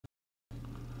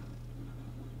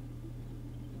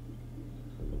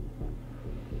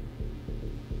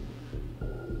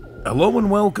Hello and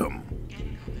welcome.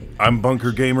 I'm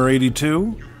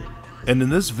bunkergamer82, and in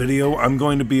this video I'm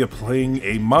going to be playing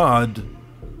a mod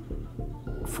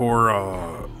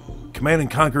for Command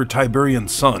 & Conquer Tiberian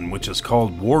Sun, which is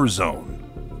called Warzone.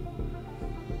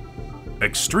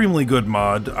 Extremely good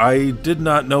mod. I did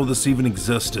not know this even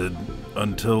existed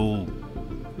until,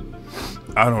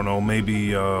 I don't know,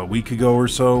 maybe a week ago or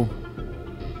so.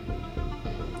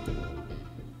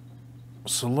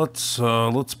 So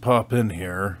let's pop in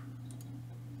here.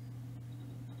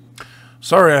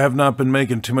 Sorry I have not been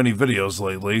making too many videos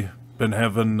lately. Been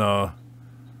having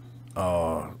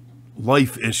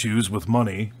life issues with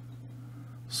money.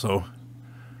 So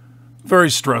very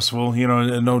stressful, you know,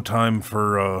 and no time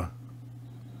for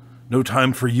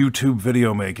YouTube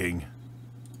video making.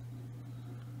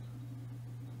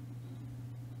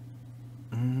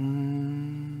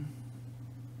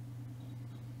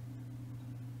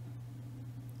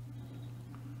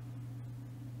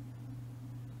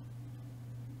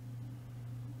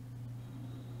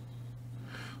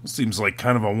 Seems like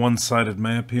kind of a one-sided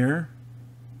map here.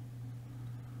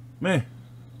 Meh.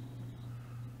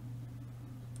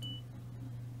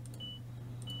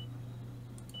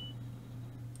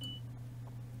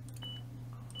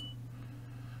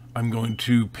 I'm going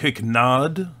to pick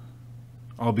Nod.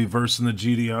 I'll be versing the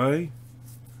GDI.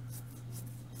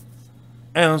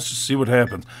 And let's just see what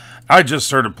happens. I just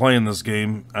started playing this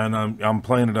game, and I'm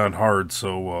playing it on hard,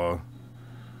 so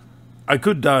I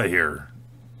could die here.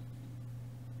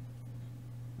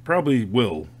 Probably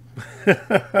will.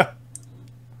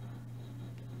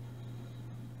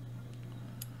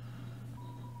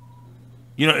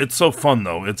 You know, it's so fun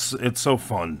though. It's so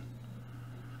fun.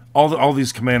 All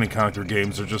these Command & Conquer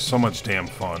games are just so much damn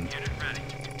fun.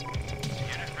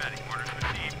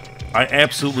 I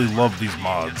absolutely love these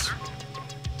mods.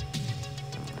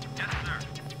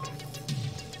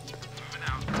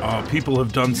 People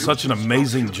have done such an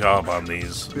amazing job on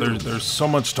these. There's so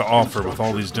much to offer with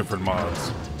all these different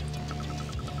mods.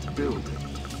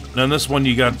 Now in this one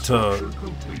you got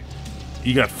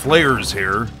flares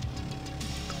here.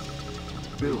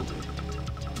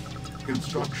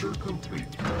 Construction complete.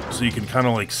 So you can kind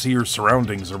of like see your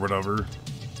surroundings or whatever.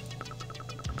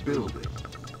 Building.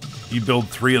 You build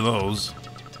 3 of those.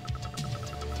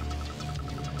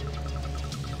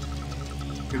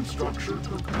 Construction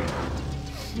complete.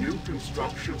 New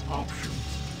construction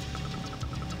options.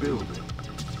 Building.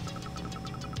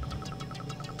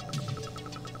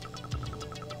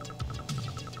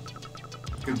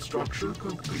 Construction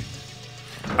complete.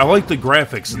 I like the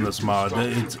graphics in this mod.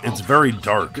 It's very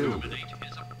dark.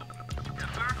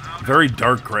 Very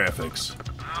dark graphics.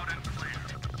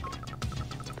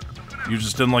 You're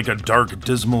just in like a dark,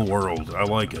 dismal world. I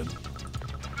like it.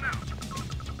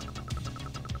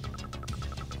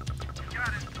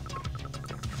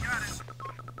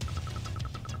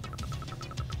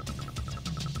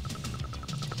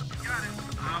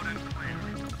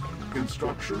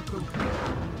 Construction complete.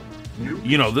 New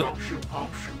You know, construction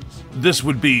options. this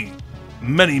would be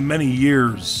many, many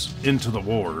years into the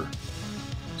war.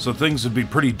 So things would be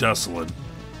pretty desolate.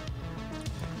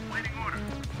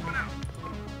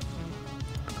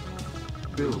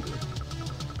 Building.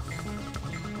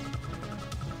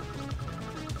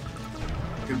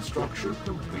 Construction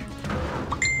complete.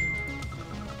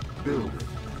 Building.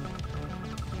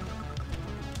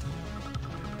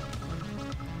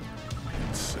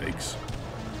 For sakes.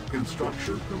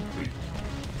 Construction complete.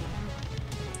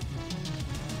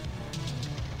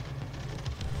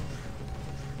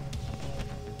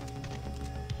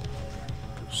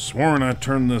 Sworn I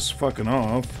turned this fucking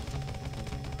off.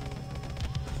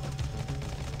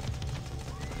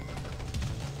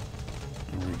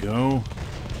 There we go.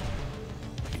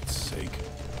 For Pete's sake.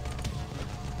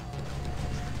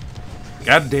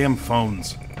 Goddamn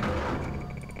phones.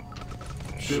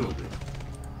 Building.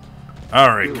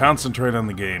 Alright, concentrate on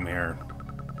the game here.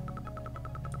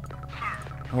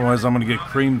 Otherwise I'm gonna get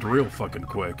creamed real fucking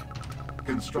quick.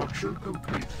 Construction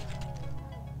complete.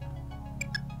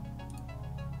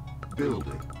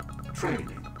 Building.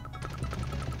 Training.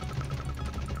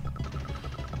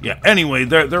 Yeah, anyway,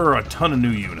 there are a ton of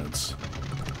new units.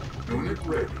 Unit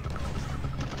ready.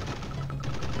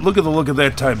 Look at the look of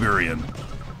that Tiberian.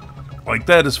 Like,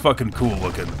 that is fucking cool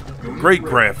looking. Great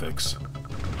graphics.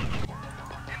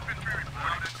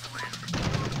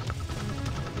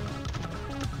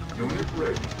 Unit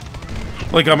ready.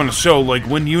 Like, I'm gonna show, like,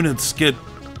 when units get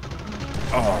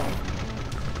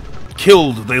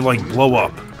killed, they, like, blow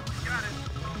up.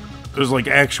 There's, like,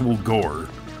 actual gore.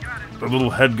 The little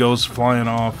head goes flying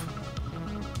off.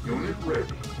 Unit ready.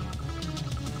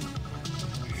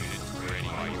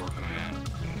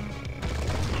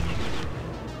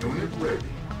 Unit ready.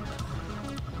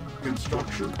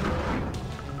 Construction complete.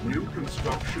 New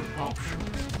construction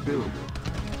options. Building.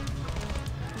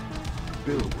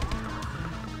 Building.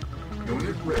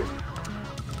 Unit ready.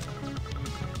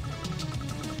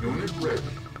 Unit ready.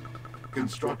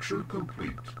 Construction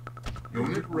complete.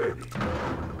 Unit ready.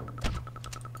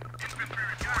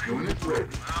 Unit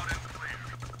ready.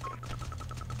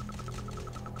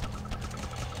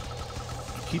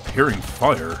 I keep hearing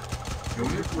fire.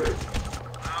 Unit ready.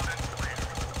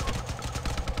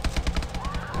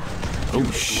 Oh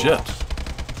Unit shit. lost.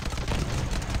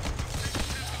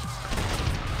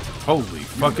 Holy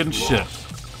fucking shit. Lost.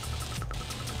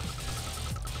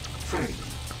 Training.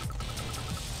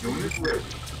 Unit ready.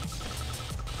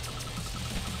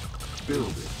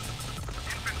 Building.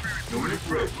 Unit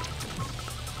ready.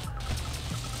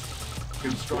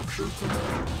 Construction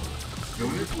complete.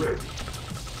 Unit ready.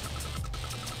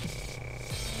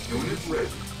 Unit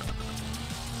ready.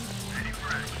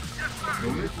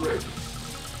 Unit ready.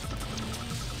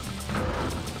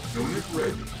 Unit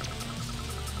ready.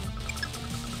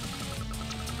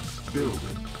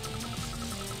 Building.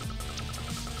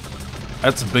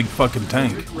 That's a big fucking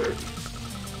tank. Unit ready.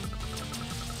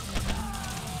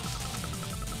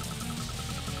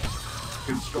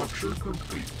 Construction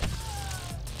complete.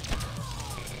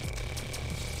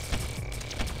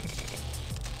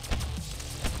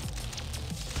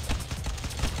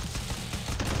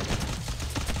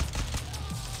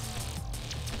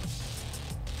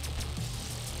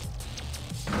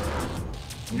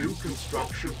 New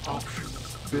construction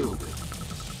options. Building.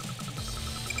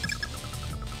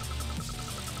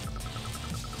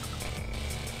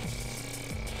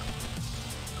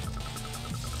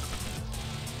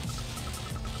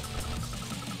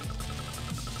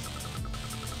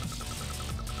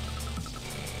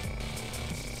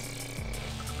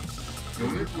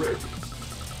 Unit ready.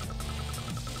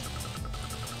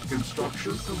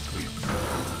 Construction complete.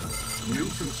 New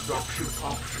construction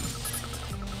options.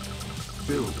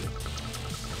 Building.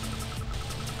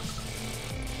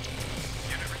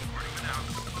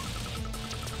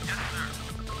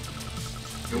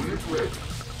 Unit ready.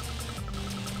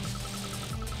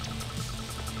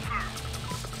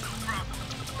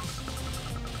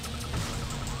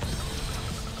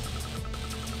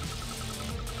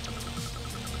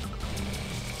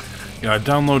 Yeah, I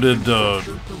downloaded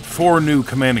 4 new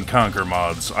Command and Conquer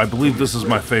mods. I believe this is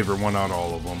my favorite one out of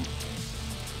all of them.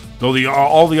 Though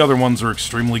all the other ones are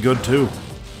extremely good too.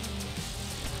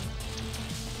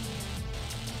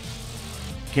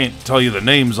 Can't tell you the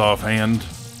names offhand,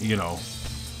 you know.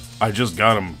 I just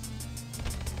got them.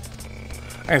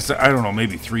 I don't know,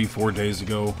 maybe 3-4 days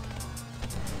ago.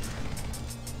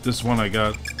 This one I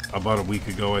got about a week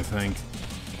ago, I think.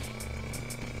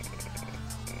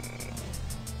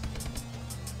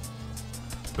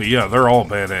 But yeah, they're all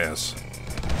badass.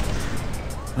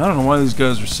 I don't know why these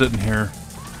guys are sitting here.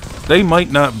 They might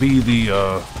not be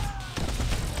the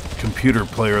computer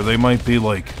player. They might be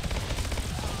like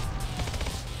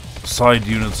side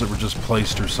units that were just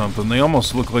placed or something. They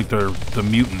almost look like they're the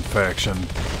mutant faction.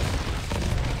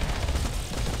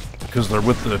 Because they're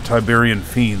with the Tiberian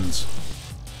Fiends.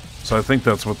 So I think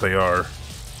that's what they are.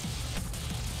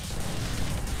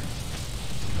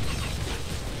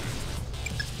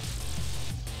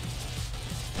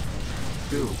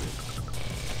 Building.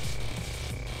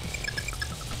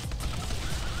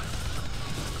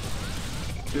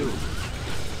 Building.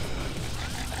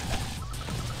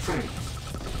 Training.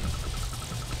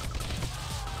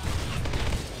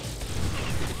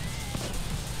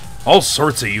 All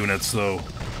sorts of units, though.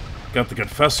 Got the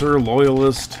Confessor,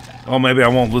 Loyalist. Oh, maybe I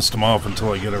won't list them off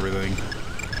until I get everything.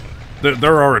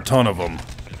 There are a ton of them.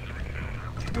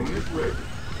 Unit ready.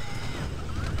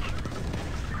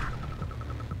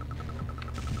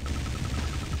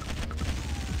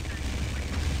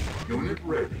 Unit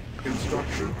ready.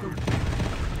 Construction complete.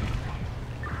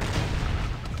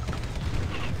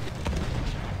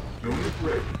 Unit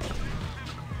ready.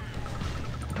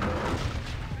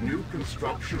 New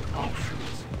construction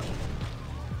options.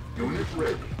 Unit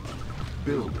ready.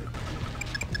 Building.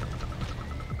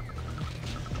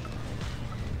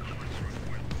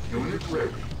 Unit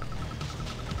ready.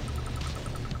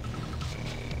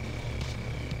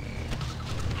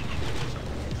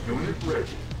 Unit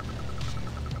ready.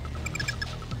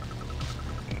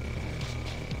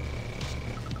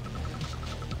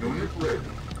 Unit ready.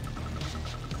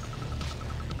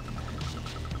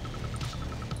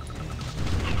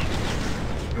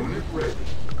 Unit ready.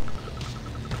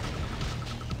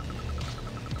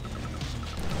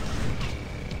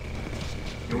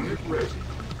 Unit ready.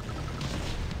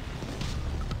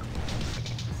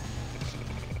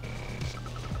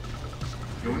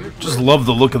 Just love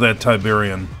the look of that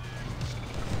Tiberian.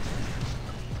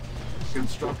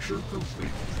 Construction complete.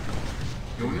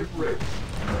 Unit ready.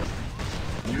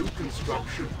 New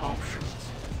construction options.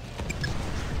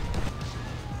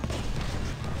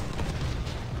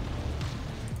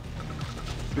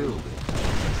 Building.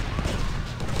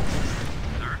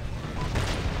 Sir.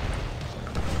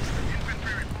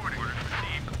 Infantry reporting. Orders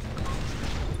received.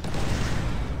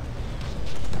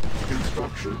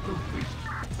 Construction complete.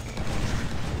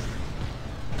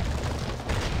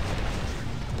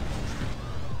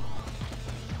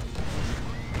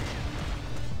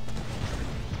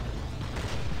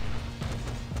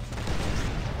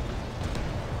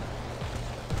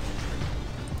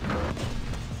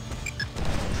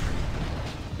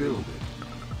 Building.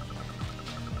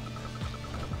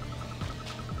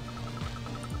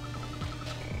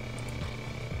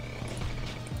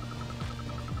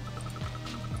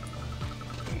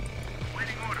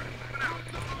 Waiting orders.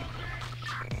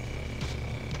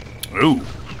 Ooh.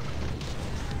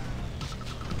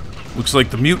 Looks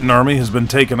like the mutant army has been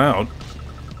taken out.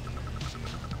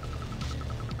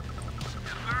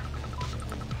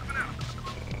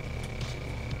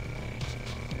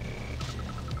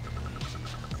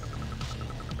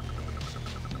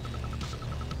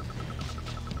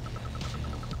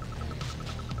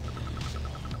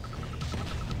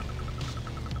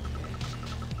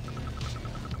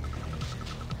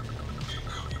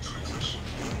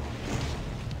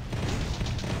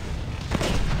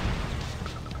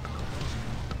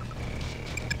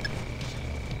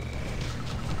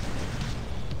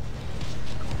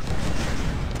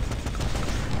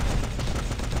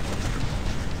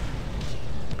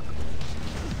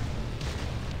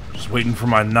 Just waiting for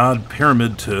my Nod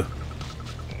Pyramid to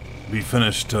be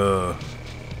finished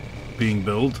being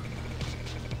built.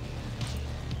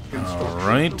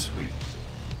 Alright. Complete.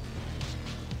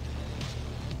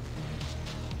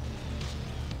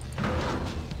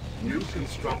 New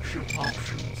construction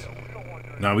options.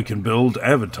 Now we can build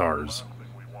avatars.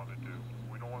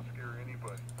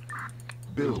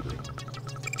 Building.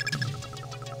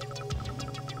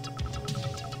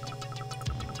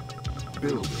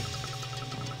 Building.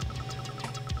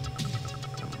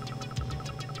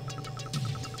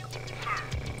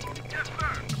 Yes,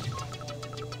 sir.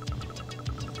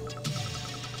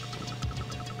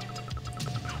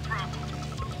 No problem.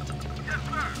 Yes,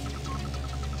 sir.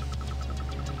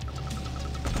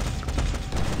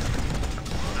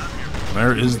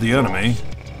 There is the enemy.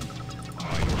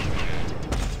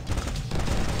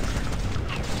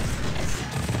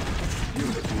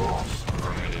 Unit lost.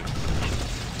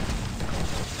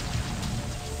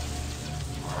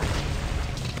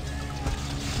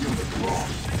 Unit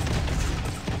lost.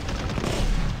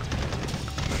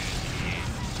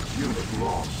 Unit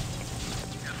lost.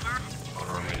 Yes, sir.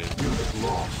 Unit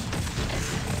lost.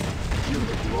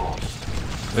 Unit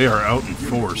lost. They are out in Unit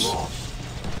force. lost.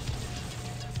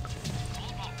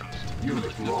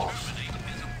 Unit lost.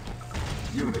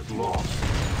 Unit lost.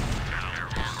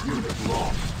 Unit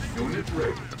lost. Unit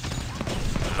ready.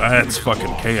 That's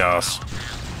fucking chaos.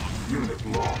 Unit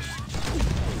lost.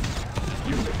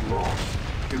 Unit lost.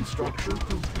 Construction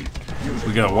complete. Unit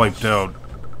We got wiped out.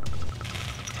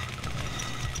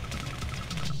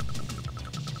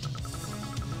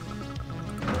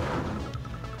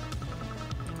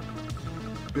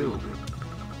 Building.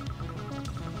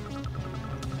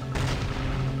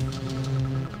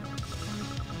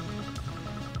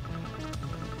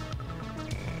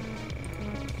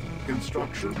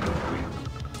 Construction complete.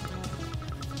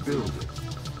 Building.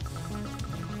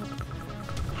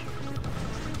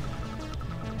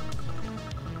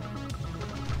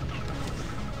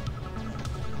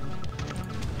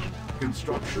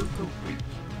 Construction complete.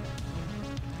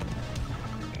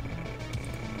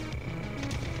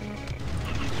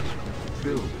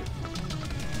 Building.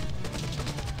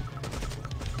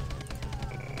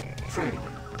 Training.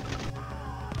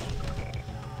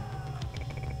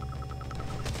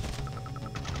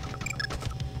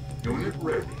 Unit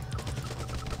ready.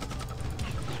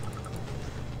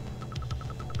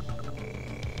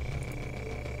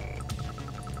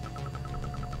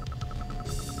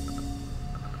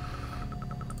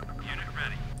 Unit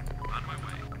ready. On my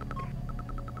way.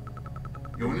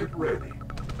 Unit ready.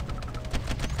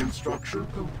 Construction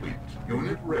complete.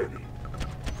 Unit ready.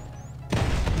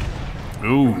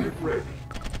 Ooh. Unit ready.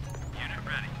 Unit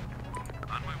ready.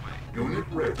 On my way. Unit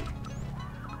ready.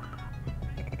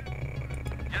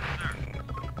 Yes, sir.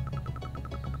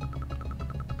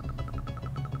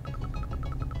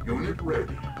 Unit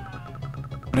ready.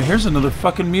 Now here's another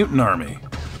fucking mutant army.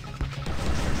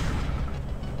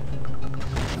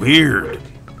 Weird. Ready.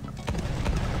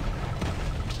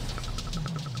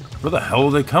 Where the hell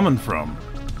are they coming from?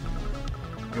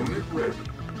 Unit ready.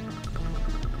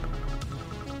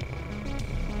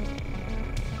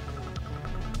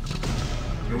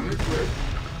 Unit ready.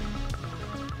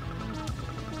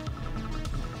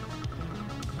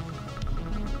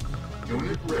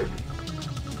 Unit ready.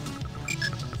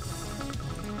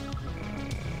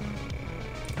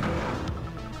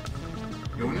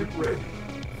 Unit ready.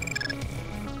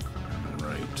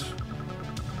 Right.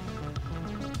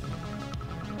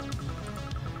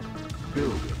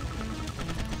 Building.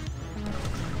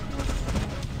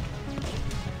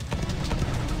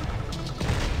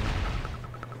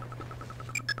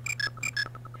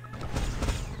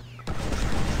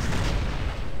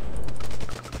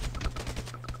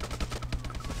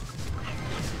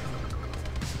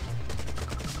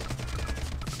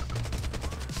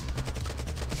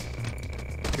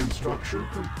 Construction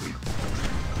complete.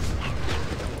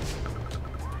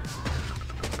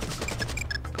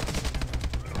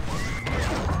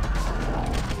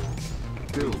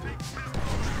 Building.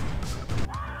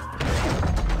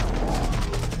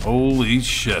 Holy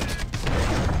shit.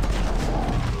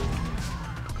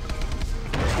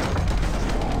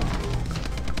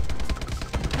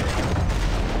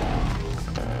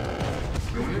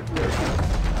 Unit ready.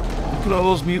 Look at all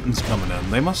those mutants coming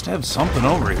in. They must have something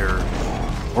over here.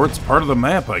 Or it's part of the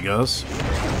map, I guess.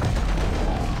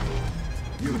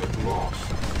 Unit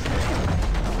lost.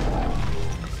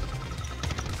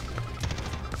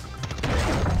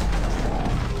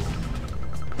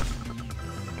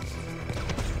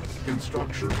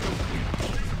 Construction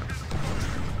complete.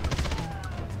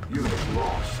 Unit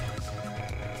lost.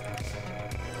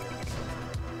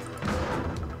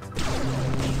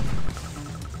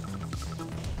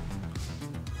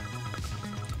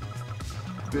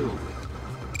 Building.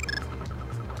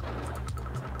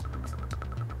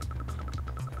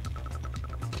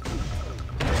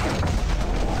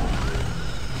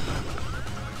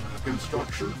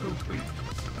 Construction complete.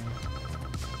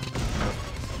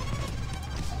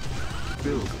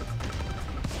 Building.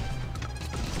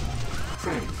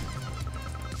 Training.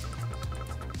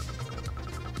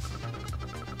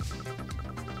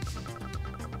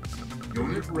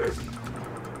 Unit ready.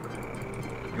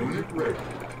 Unit ready.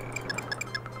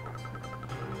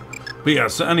 But yeah,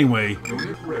 so anyway,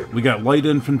 Unit ready. we got light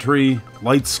infantry,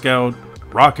 light scout,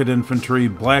 rocket infantry,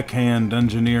 black hand,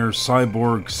 engineer,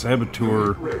 cyborg,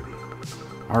 saboteur, Unit ready.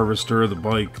 harvester, the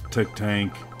bike, tick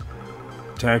tank,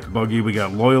 attack buggy. We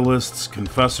got loyalists,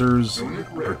 confessors, Unit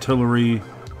ready. artillery,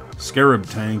 scarab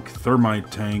tank,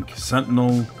 thermite tank,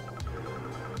 sentinel,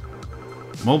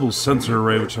 mobile sensor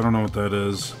array, which I don't know what that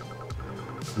is,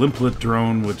 limplet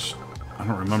drone, which I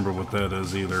don't remember what that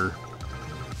is either,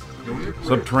 Unit ready.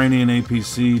 subterranean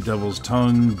APC, devil's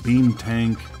tongue, beam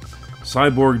tank,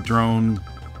 cyborg drone,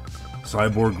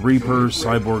 cyborg reaper,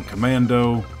 cyborg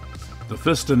commando, the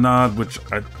fist and nod, which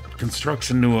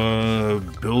construction to a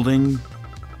building,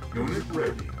 Unit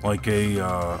ready. like a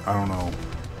I don't know,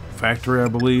 factory, I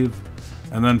believe,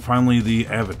 and then finally the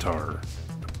avatar.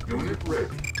 Unit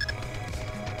ready.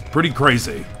 Pretty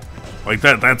crazy. Like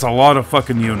that's a lot of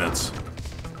fucking units.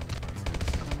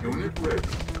 Unit ready.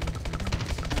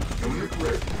 Unit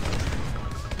ready.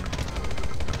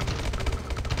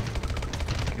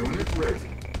 Unit ready.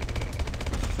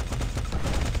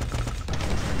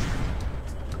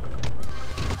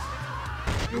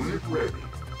 Unit ready.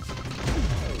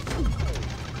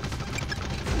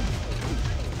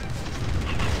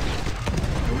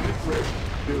 Unit ready.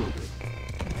 Building.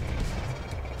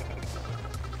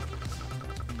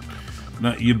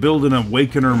 Now, you build an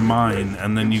Awakener mine,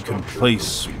 and then you can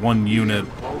place one unit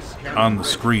on the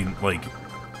screen, like,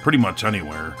 pretty much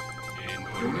anywhere.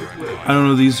 Unit ready. I don't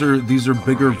know, these are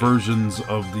bigger versions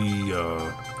of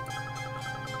the,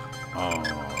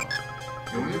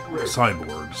 Unit ready.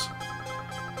 cyborgs.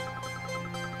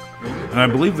 Unit And I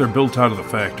believe they're built out of the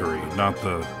factory, not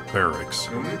the barracks.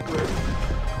 Unit ready.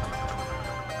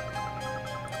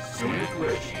 Unit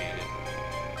ready.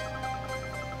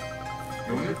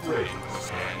 Unit ready.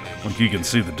 Like, you can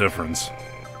see the difference.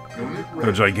 Unit They're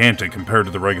ready. gigantic compared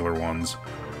to the regular ones.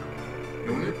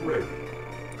 Unit ready.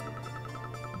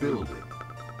 Building.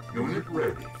 Unit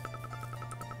ready.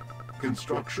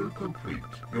 Construction complete.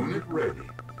 Unit ready.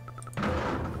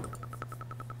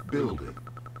 Building.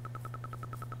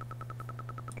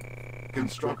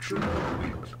 Construction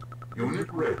complete. Unit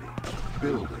ready.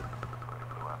 Building.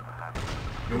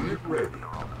 Unit ready.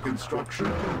 Construction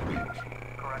complete.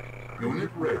 Unit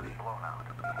ready.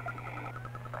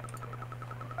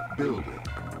 Building.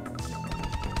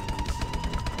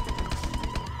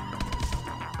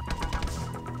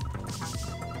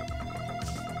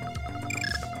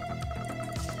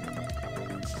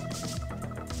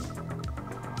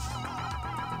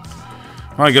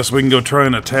 I guess we can go try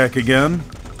and attack again.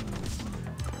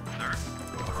 Sir.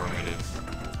 Affirmative.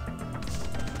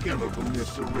 Chemical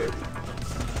missile ready.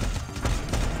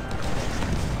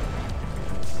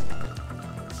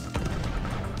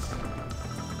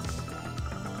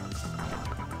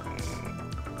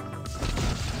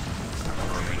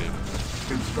 Affirmative.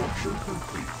 Construction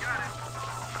complete.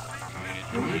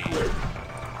 Unit Unit ready.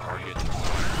 Target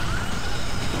acquired.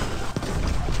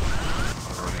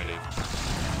 Affirmative.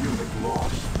 Unit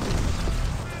lost.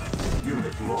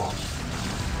 Unit lost.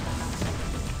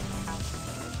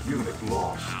 Unit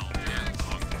lost.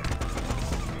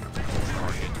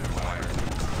 Target acquired.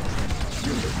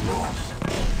 Unit lost.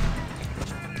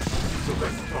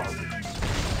 Select target.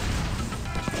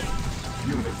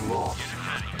 Unit lost.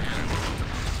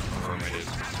 Affirmative.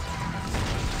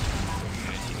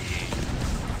 Unit engaged.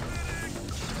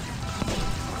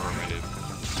 Affirmative.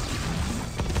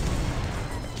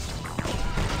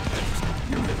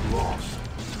 Unit lost.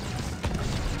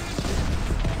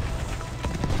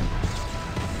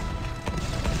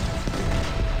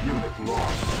 Unit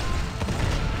lost.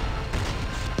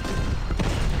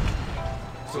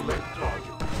 Select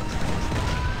target.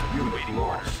 Unit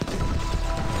lost.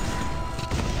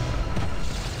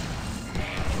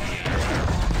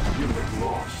 Unit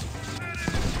lost.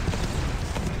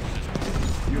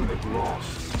 Unit lost.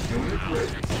 Unit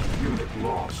ready. Unit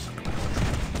lost.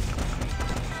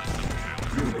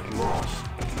 Unit lost.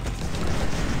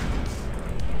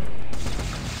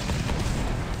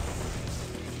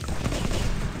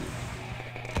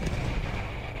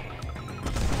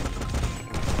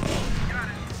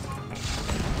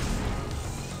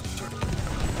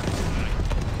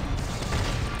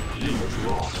 Unit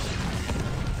lost.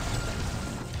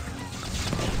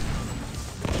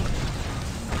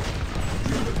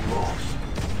 Unit lost.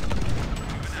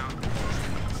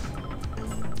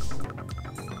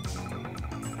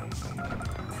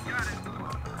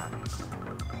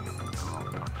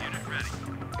 Unit ready.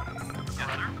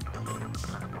 Yes, sir.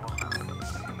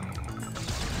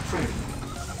 Training.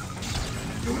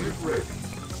 Unit ready.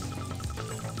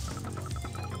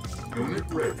 Unit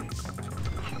ready.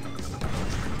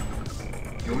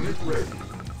 Unit ready.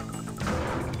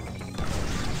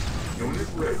 Unit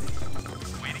ready.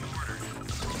 Waiting orders.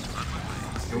 On my way.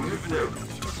 Unit ready.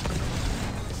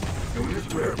 Unit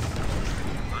ready.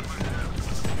 On my way.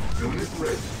 Unit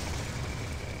ready.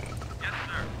 Yes,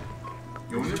 sir.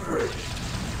 Unit ready.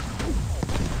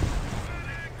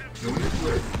 Unit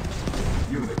ready.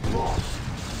 Unit lost.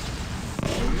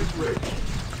 Unit ready.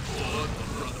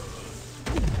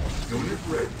 Unit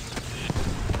ready.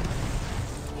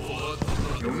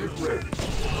 Unit ready.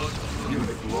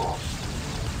 Unit lost.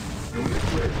 Unit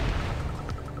ready.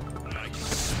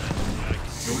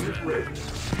 Unit ready.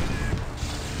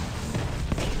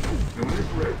 Unit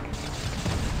ready.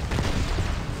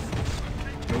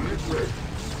 Unit ready.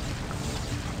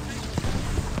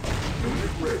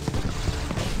 Unit ready.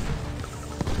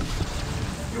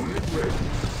 Unit ready.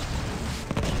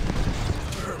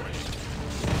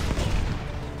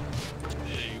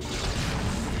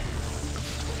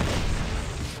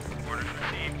 Orders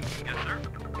received. Yes, sir.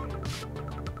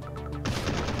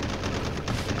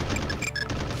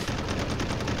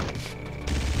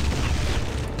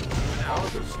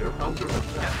 Harvester under attack.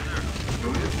 Yes, sir.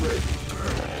 Unit ready.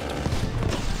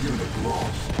 Unit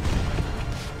lost.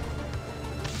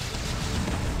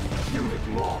 Unit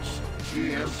lost.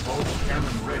 EM pulse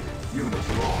cannon ready. Unit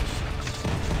lost.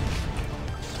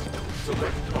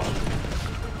 Select target.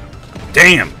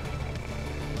 Damn!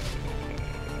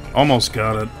 Almost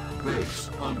got it. Base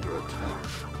under attack.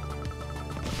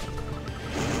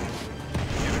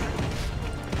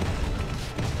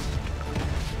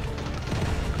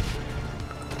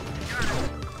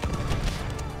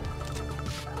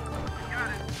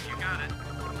 You got it.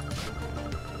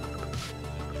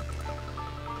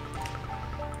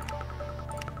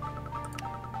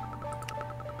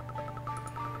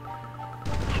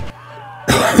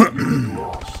 Unit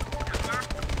lost.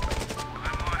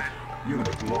 I'm on it.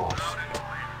 Unit lost.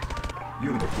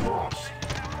 Unit lost.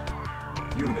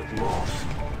 Unit lost.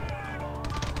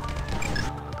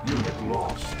 Unit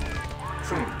lost.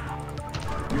 Training.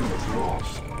 Unit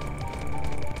lost.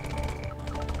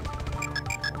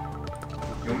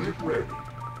 Unit ready.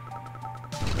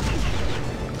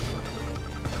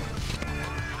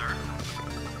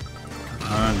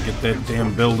 Come on, get that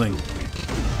damn building.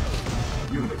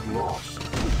 Unit lost.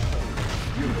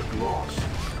 Unit lost.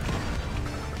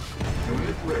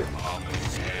 Unit ready.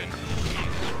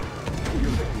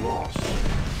 Unit lost.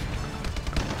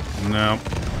 No.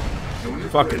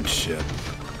 Unit Fucking ready. Unit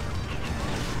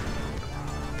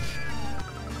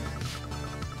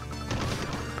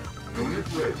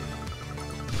Unit ready.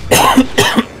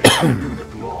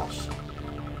 Unit lost.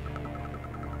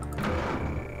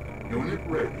 Unit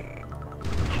ready.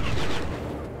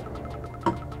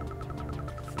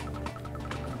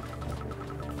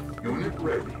 Unit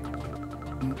ready.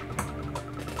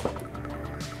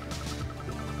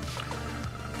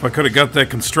 If I could have got that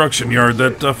construction yard,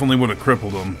 that definitely would have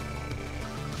crippled them.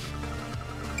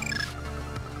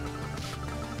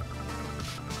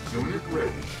 Unit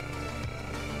ready.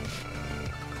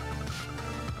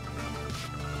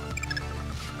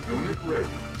 Unit ready.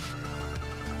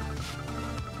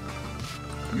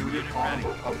 Unit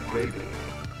armor upgraded.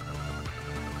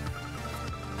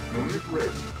 Unit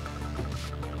ready.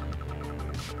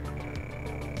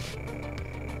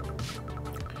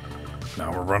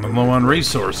 Now we're running low on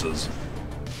resources.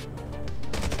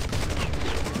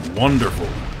 Wonderful.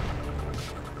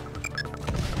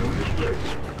 Unit ready.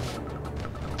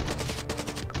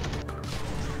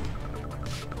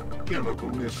 Chemical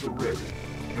missile ready.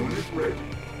 Unit ready.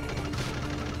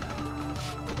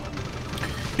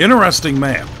 Interesting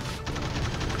map.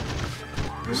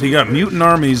 So you got mutant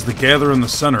armies that gather in the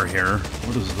center here.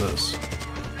 What is this?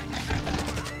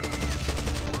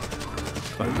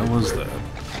 What the hell is that?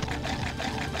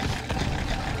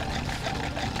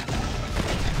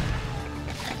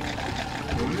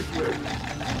 Unit ready.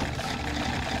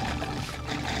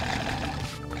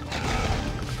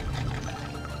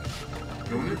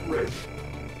 Unit ready.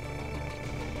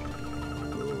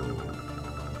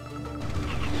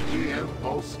 EM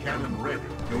pulse cannon ready.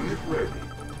 Unit ready.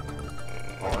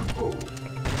 On hold.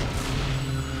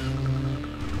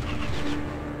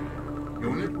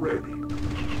 Unit ready.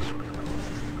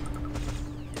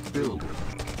 Building.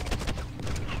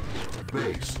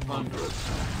 Base under.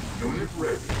 Unit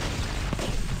ready.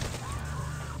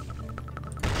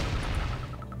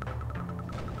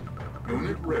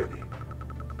 Unit ready.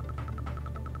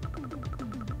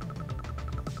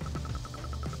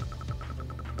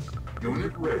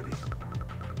 Unit ready.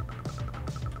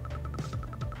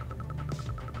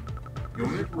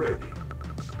 Unit ready.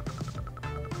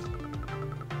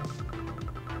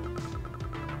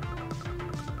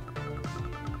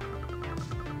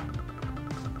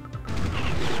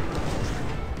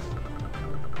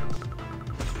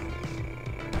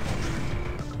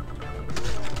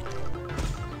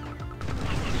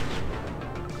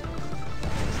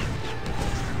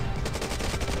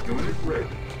 Unit ready.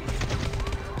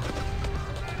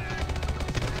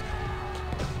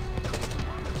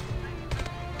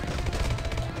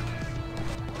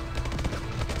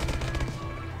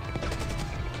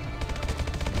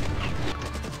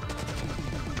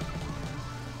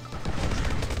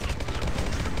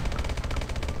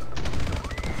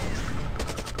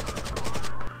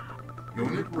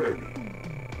 Unit ready.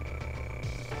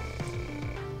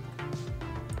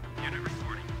 Unit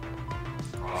reporting.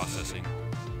 Processing.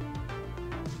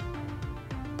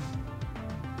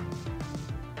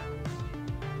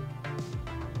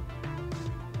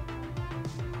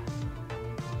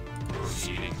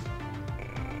 Proceeding.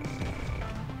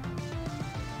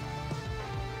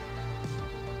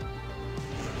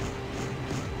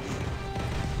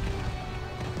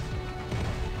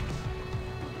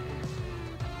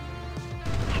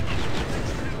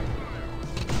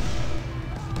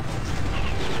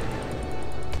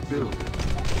 Building.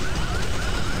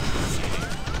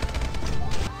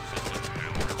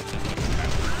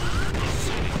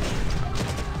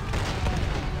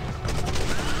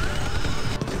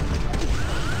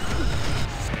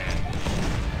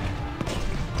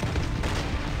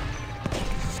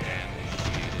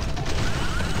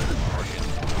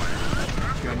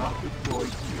 Cannot deploy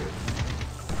here.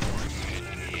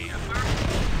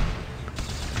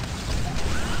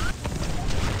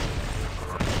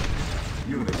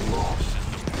 Unit lost.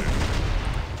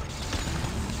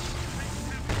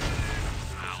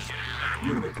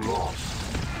 Unit lost.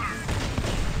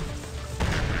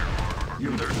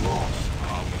 Unit lost.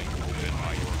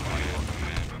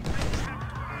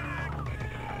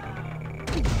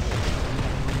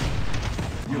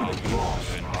 Unit lost.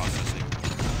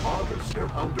 Harvester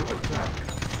under attack.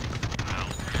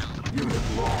 Unit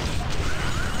lost.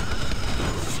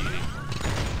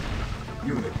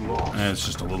 Unit lost. It's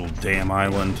just a little damn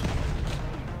island.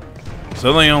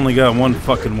 So they only got one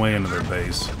fucking way into their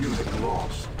base. Unit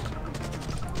lost.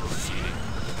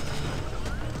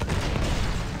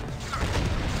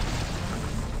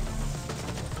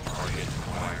 Target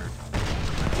acquired.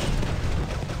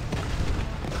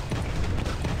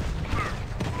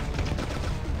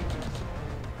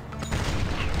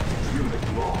 Unit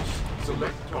lost.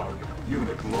 Select target.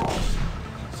 Unit lost.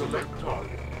 Select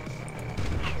target.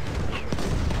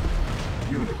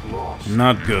 Unit lost. lost.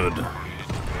 Not good.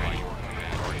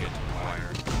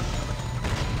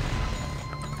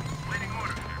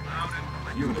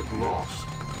 Unit lost.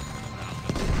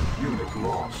 Unit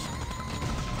lost.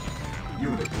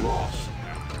 Unit lost.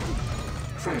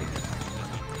 Training.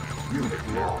 Unit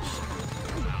lost.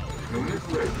 Unit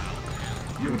ready.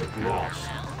 Unit lost.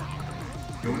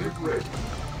 Unit ready.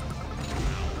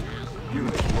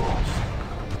 Unit lost.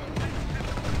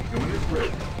 Unit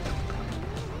ready.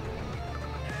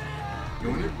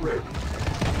 Unit ready.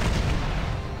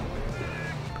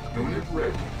 Unit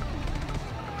ready.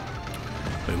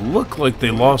 They look like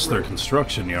they lost their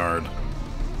construction yard.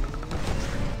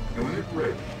 Unit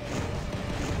ready.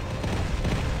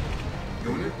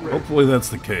 Unit ready. Hopefully that's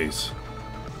the case.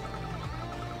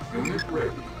 Unit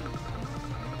ready.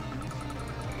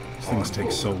 These things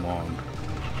take so long.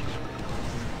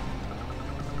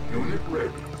 Unit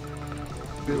ready.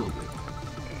 Building.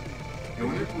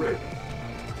 Unit ready.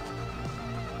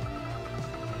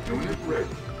 Unit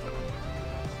ready.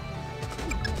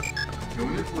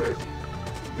 Unit ready.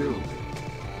 Building.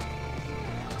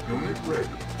 Unit ready.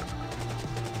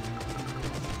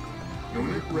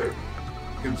 Unit ready.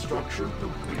 Construction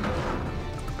complete.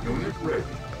 Unit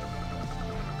ready.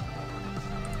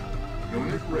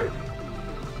 Unit ready.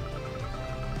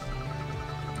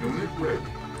 Unit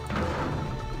ready.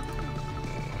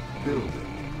 Building.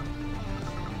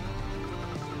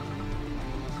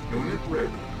 Unit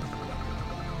ready.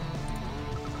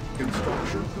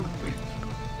 Construction complete.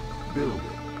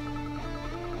 Building.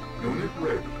 Unit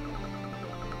ready.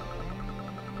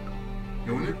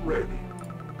 Unit ready.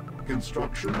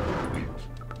 Construction complete.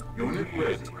 Unit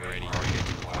ready.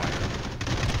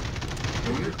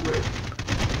 Unit ready.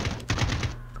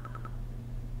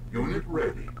 Unit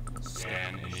ready.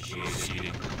 Scan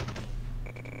initiating.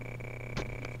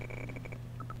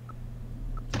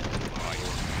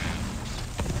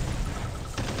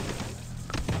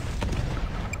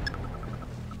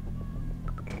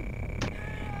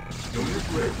 Unit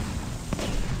ready.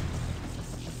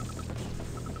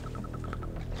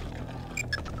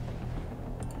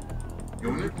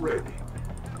 Unit ready.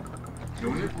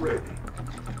 Unit ready.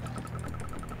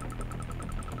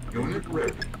 Unit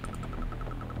ready.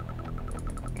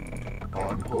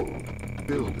 On hold.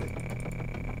 Building.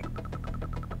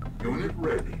 Unit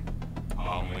ready.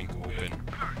 Link open.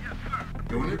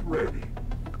 Unit ready.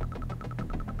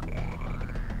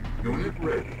 Unit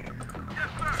ready.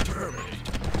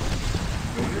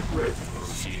 Unit ready.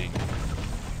 Proceeding.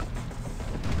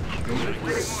 Unit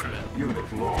ready. Unit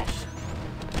lost.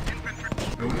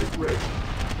 Unit ready.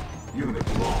 Unit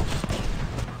lost.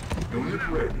 Unit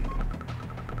ready.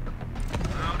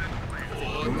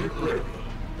 Unit ready.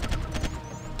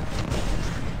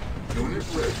 Unit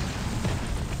ready.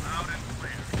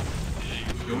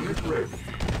 Unit ready.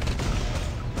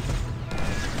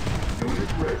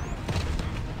 Unit ready.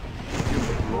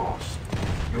 Unit lost.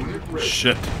 Unit ready.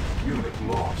 Shit. Unit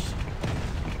lost.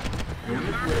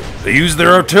 Unit ready. They used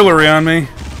their artillery on me.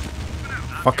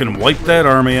 Fucking wiped that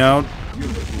army out.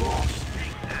 Unit lost.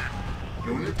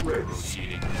 Unit ready.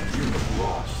 Proceeding. Unit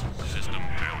lost. System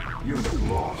failure. Unit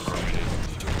lost.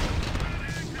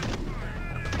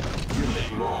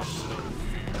 Unit lost.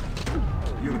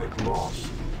 Unit lost.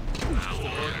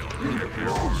 Unit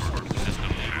lost.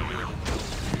 System failure.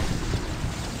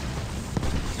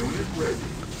 Unit ready.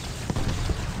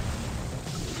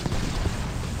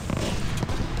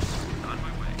 On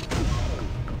my way.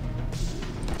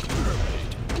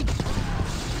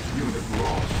 Unit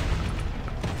lost.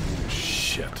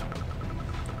 Shit.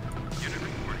 Unit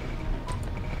reporting.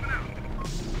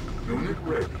 Unit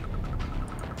ready.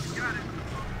 Got it.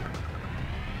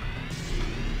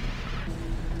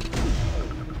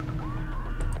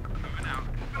 Moving out.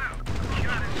 Moving out.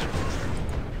 Got it.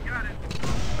 Got it.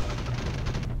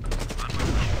 On my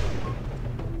way.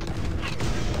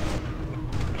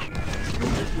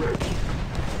 Unit ready.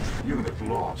 Unit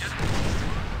lost.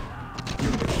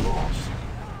 Unit lost.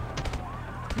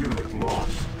 Unit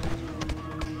lost.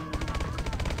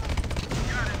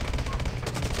 Got it.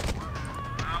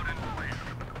 Loud and clear.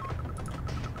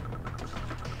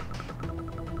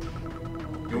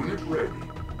 Unit ready.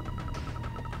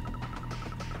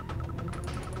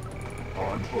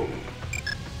 On hold.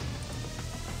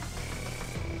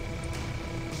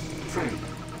 Training.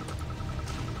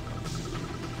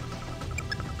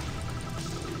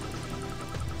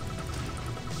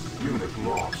 Unit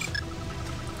lost.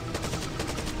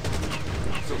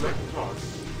 Select target.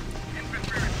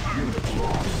 Infantry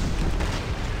respond.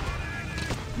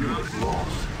 Unit lost. Unit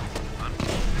lost.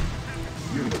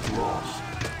 Unit lost.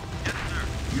 Yes, sir.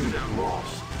 Unit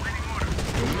lost. Waiting order.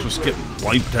 Unit Just ready. getting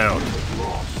wiped out. Unit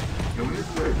lost. Unit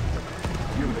ready.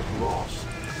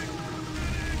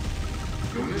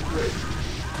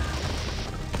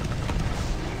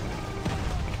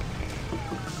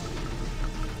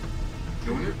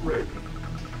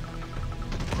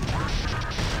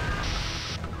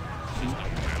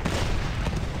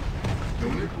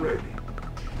 Unit ready.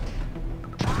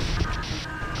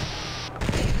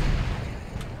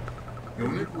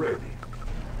 Unit ready.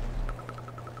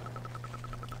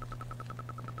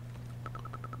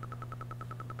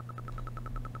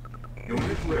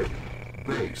 Unit ready.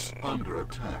 Base under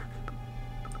attack.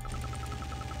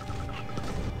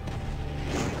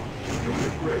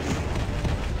 Unit ready.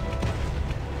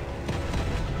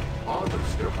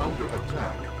 Harvester under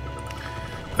attack.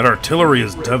 That artillery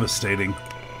is devastating.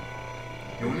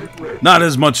 Unit ready. Not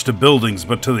as much to buildings,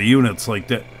 but to the units. Like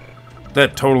that.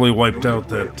 That totally wiped out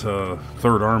that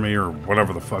Third Army, or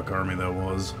whatever the fuck army that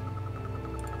was.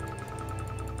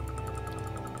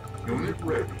 Unit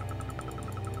ready.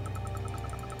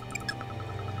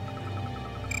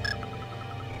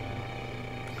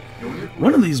 Unit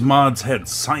One of these mods had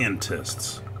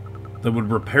scientists that would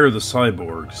repair the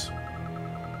cyborgs.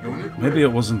 Unit Maybe ready.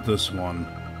 it wasn't this one.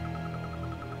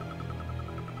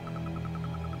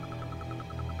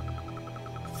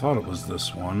 Thought it was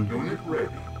this one. Unit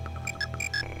ready.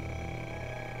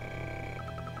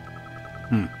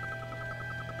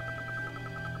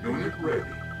 Unit ready.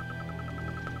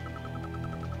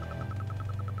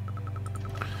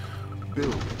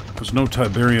 Building. There's no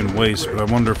Tiberian waste, but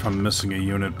I wonder if I'm missing a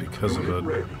unit because of Unit it.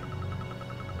 ready.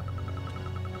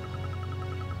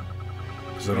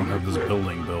 Because I don't have this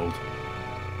building built.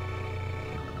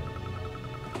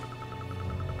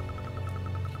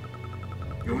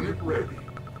 Unit ready.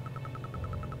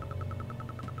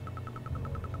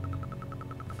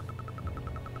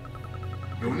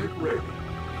 Unit ready.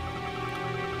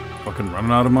 Fucking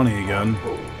running out of money again.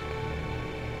 Hold.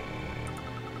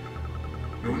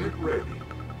 Unit ready.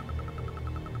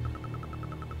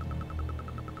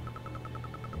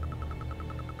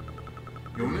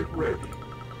 Unit ready.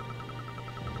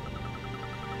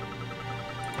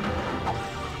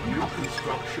 New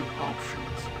construction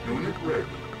options. Unit ready.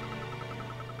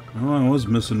 Oh, I was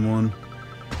missing one.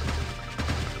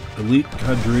 Elite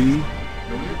Cadre. Unit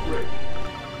ready.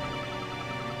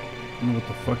 I don't know what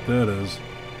the fuck that is.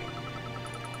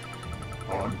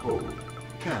 On hold.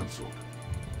 Cancelled.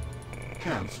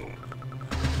 Cancelled.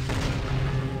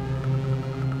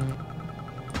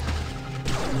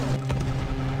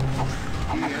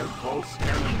 EM pulse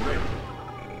cannon ready.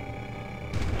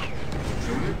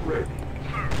 Unit ready.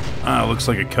 Ah, looks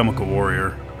like a chemical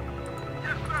warrior.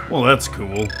 Well, that's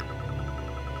cool.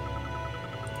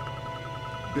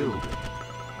 Building.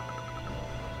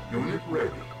 Unit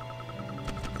ready.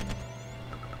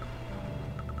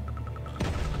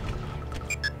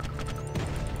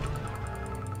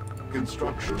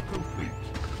 Construction complete.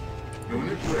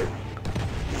 Unit ready.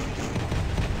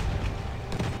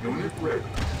 Unit ready.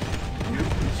 New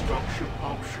construction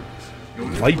options.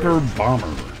 Unit Viper ready.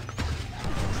 bomber.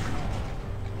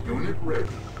 Unit ready.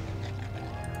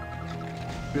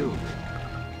 Building.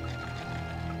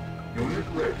 Unit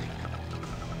ready.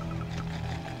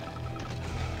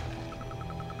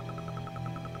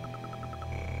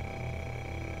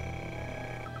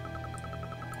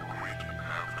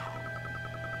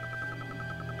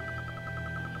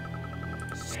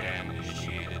 Scan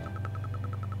initiated.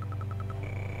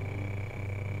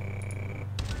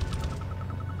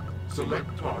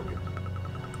 Select target.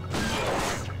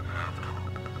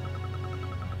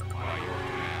 By your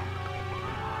command.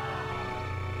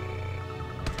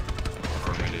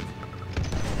 Affirmative.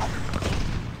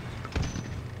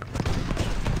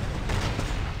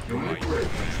 Unit ready.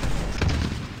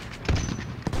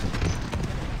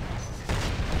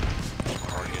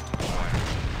 Target acquired.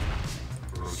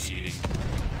 Proceeding.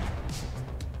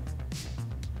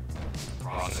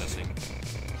 Processing.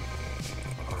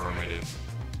 Affirmative.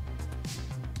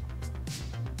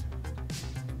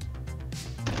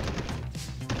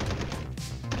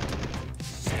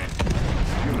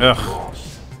 Unit Ugh.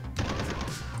 lost.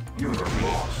 Unit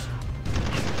lost.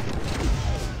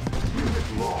 Unit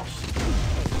lost.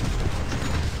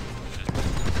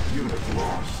 Unit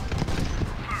lost.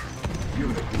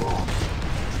 Unit lost.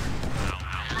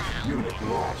 Unit lost. Unit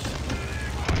lost.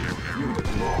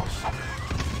 Unit lost.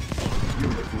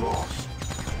 Unit lost.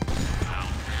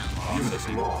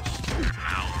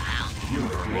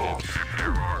 Unit lost.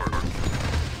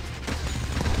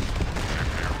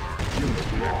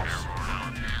 Unit lost.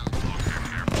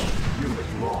 Unit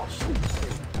lost.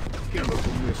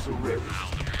 Chemical missile ready.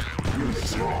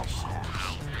 Unit lost.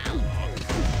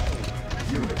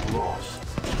 Unit lost.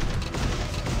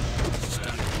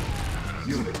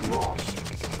 Unit lost.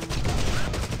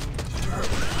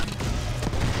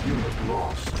 Unit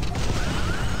lost.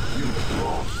 Unit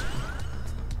lost.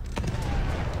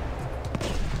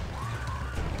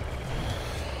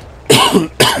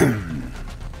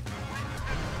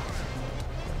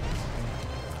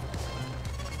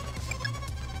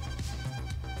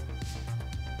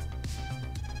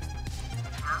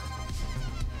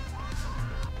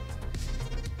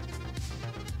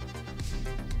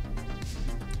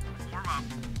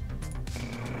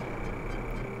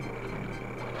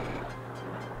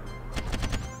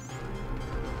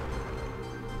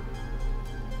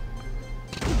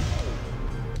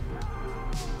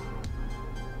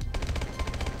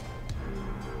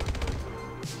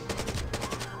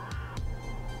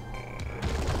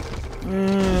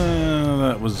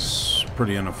 That was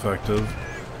pretty ineffective.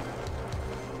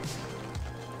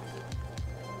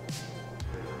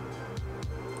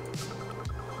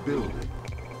 Building.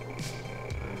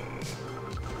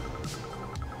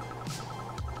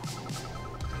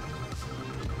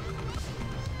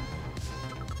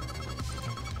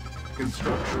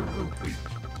 Construction complete.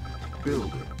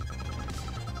 Building.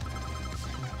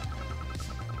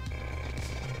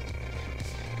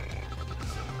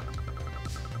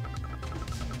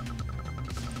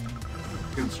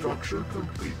 Construction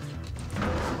complete.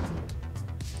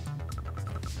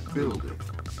 Building.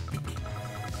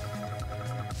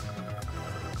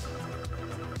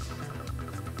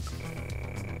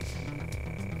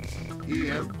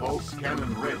 EM pulse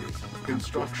cannon ready.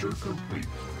 Construction complete.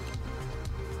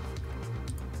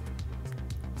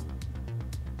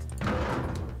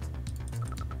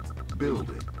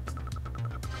 Building.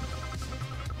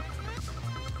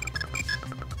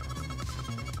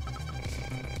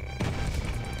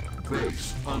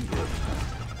 Base under attack.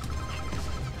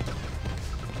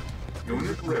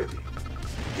 Unit ready.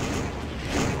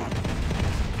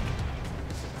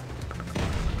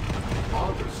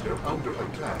 Harvester under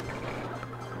attack.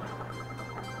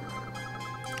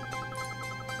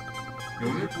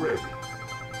 Unit ready.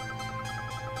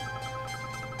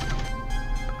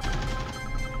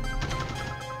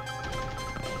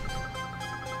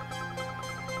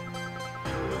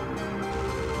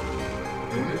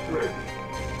 Unit ready.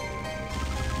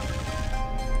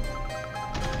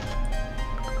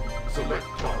 Select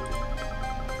target.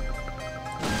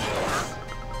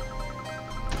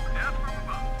 Death from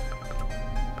above.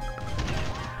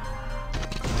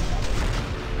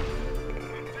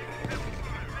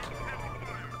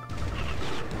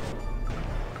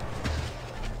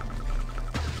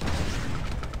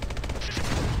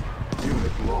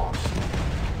 Unit lost.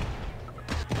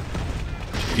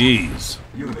 Jeez.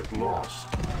 Unit lost.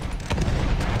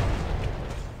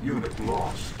 Unit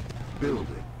lost.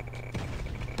 Building.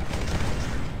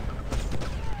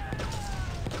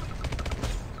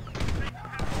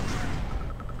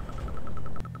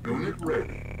 Unit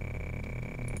ready.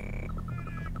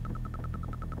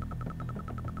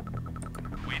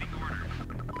 Waiting orders.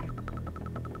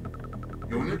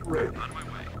 Unit ready. On my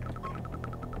way.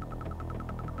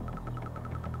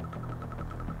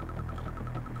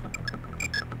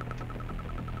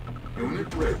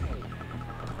 Unit ready.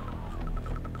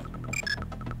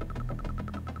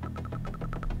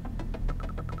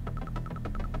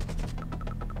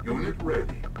 Unit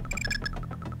ready.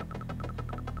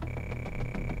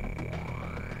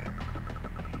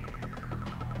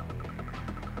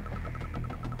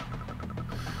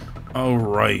 Oh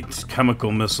right,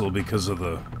 chemical missile because of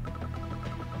the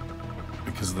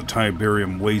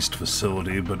Tiberium waste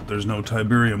facility, but there's no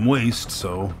Tiberium waste,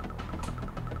 so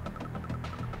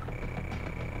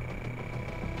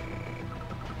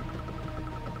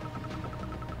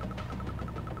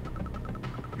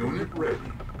Unit ready.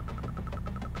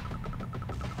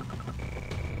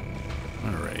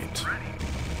 all right.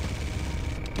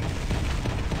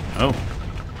 Oh.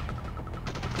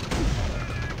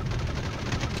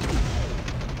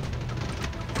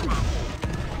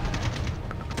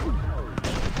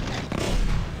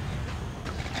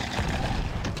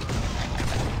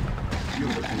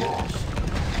 Unit lost.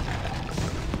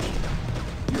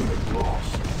 Unit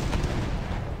lost.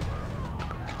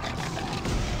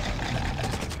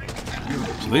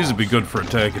 Unit So these would be good for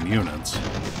attacking units.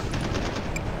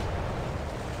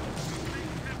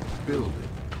 building.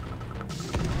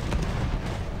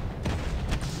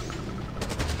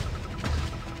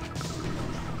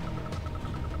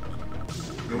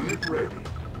 Unit ready.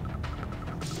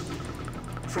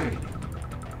 Training.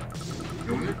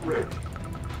 Unit ready.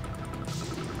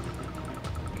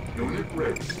 Unit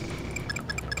ready.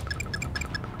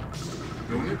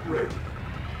 Unit ready.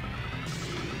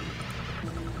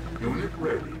 Unit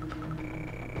ready.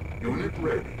 Unit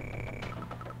ready.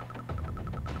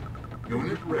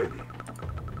 Unit ready.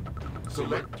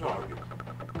 Select target.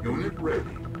 Unit ready.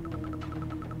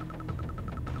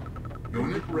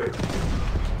 Unit ready.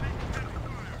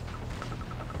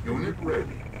 Unit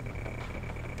ready.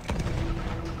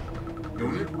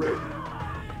 Unit ready.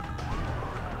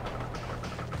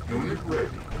 Unit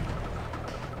ready.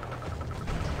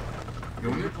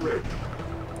 Unit ready.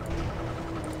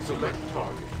 Select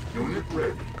target. Unit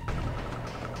ready.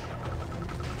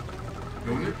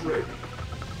 Unit ready.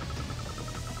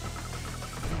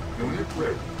 Unit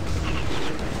ready.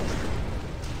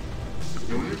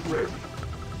 Unit ready.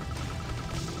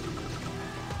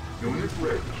 Unit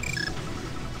ready.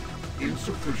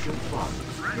 Insufficient funds.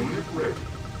 Unit ready.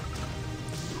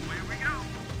 Away we go.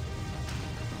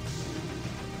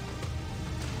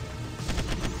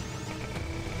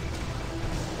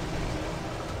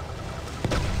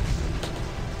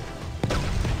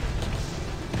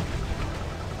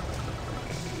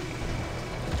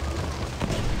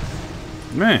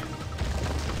 Meh.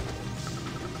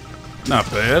 Not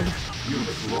bad.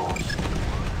 Unit lost.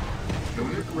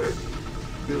 Unit ready.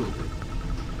 Building.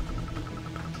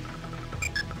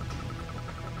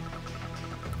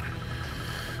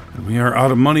 We are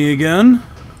out of money again.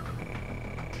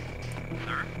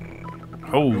 Sir.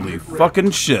 Holy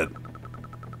fucking shit.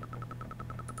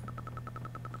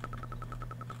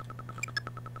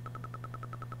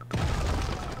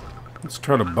 Let's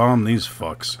try to bomb these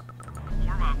fucks.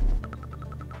 Warm up.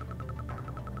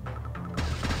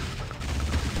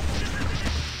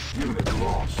 Unit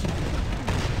lost.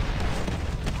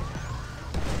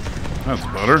 That's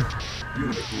better.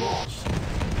 Unit lost.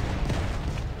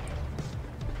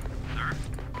 Sir.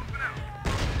 Open out.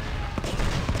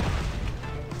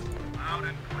 Loud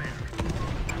and clear.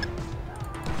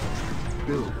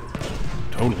 Building.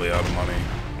 Totally out of money.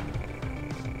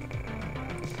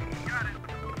 Got it.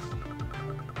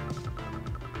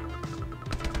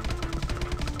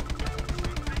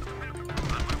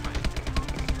 On my way.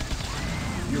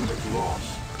 Unit lost.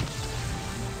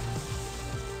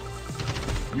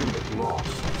 Unit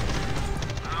lost.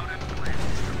 Loud and clear.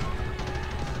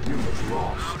 Unit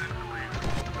lost. Loud and clear.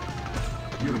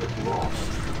 Unit lost.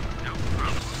 No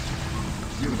problem.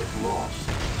 Unit lost.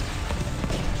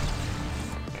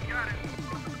 Got it.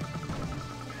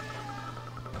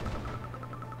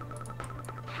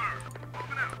 Sir,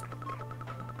 open out.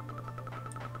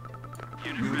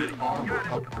 Unit ready. Unit armor Got it.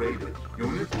 upgraded.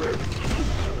 Unit ready.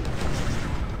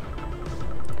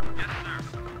 Yes, sir.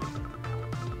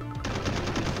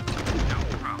 No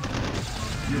problem.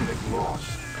 Unit lost.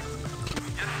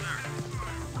 Yes, sir.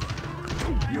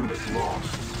 Unit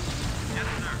lost. Yes,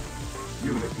 sir.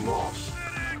 Unit lost.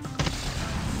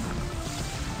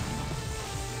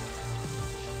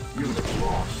 Unit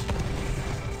lost.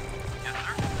 Yes,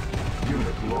 sir.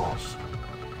 Unit lost.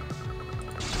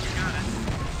 You got it.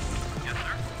 Yes,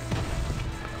 sir.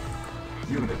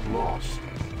 Unit lost.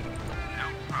 No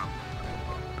problem.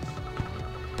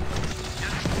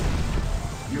 Yes,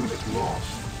 Unit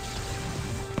lost.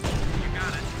 you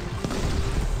got it.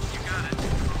 You got it.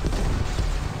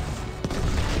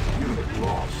 Unit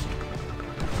lost.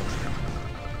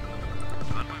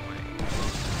 On my way.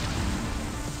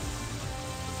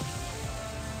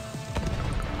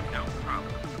 No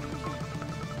problem.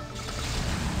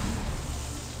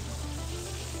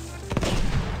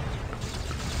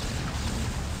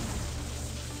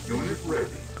 Unit ready.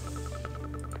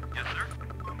 Yes, sir.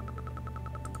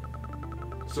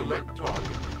 Select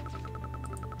target.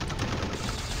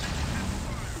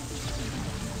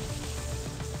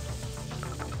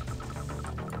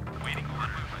 Waiting on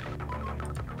my way.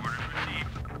 Orders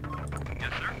received.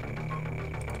 Yes, sir.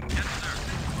 Yes, sir.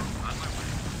 On my way.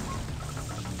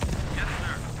 Yes,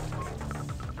 sir.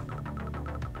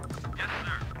 Yes,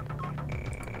 sir.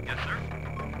 Yes, sir.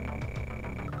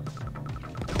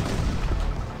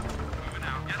 Moving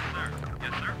out. Yes, sir.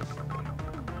 Yes, sir.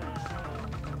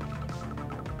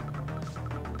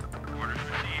 Orders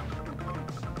received.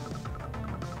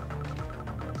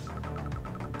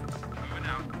 Moving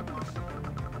out.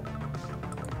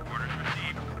 Orders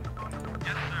received.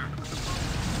 Yes, sir.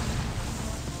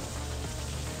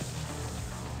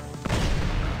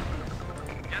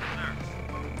 Yes, sir.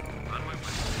 On my way.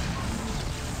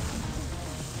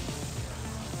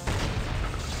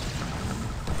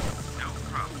 No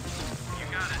problem. You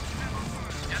got it.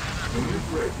 Yes, sir. Unit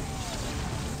ready.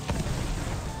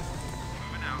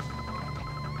 Moving out.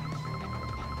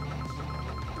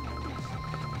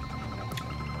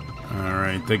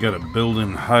 Alright, they got a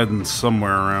building hiding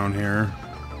somewhere around here.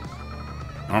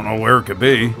 I don't know where it could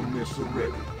be. Missile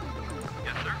ready.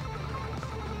 Yes, sir.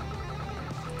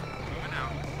 Moving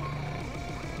out.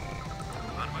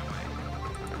 On my way.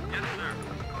 Yes, sir.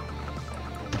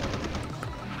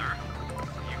 Sir,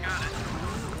 you got it.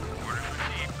 Orders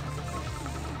received.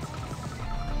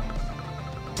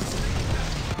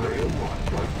 Rail 1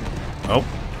 right. Oh.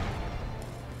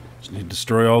 Just need to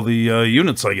destroy all the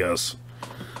units, I guess.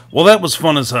 Well, that was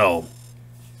fun as hell.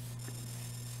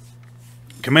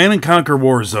 Command and Conquer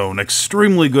Warzone.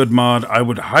 Extremely good mod. I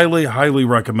would highly, highly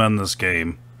recommend this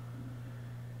game.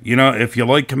 You know, if you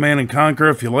like Command and Conquer,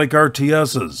 if you like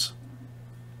RTSs,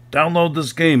 download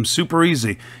this game. Super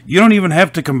easy. You don't even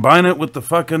have to combine it with the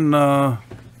fucking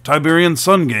Tiberian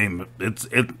Sun game.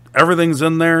 Everything's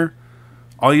in there.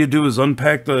 All you do is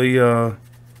unpack the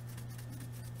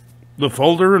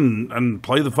folder and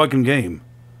play the fucking game.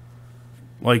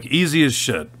 Like, easy as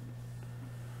shit.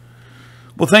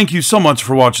 Well, thank you so much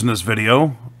for watching this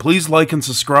video. Please like and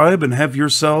subscribe and have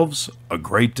yourselves a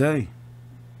great day.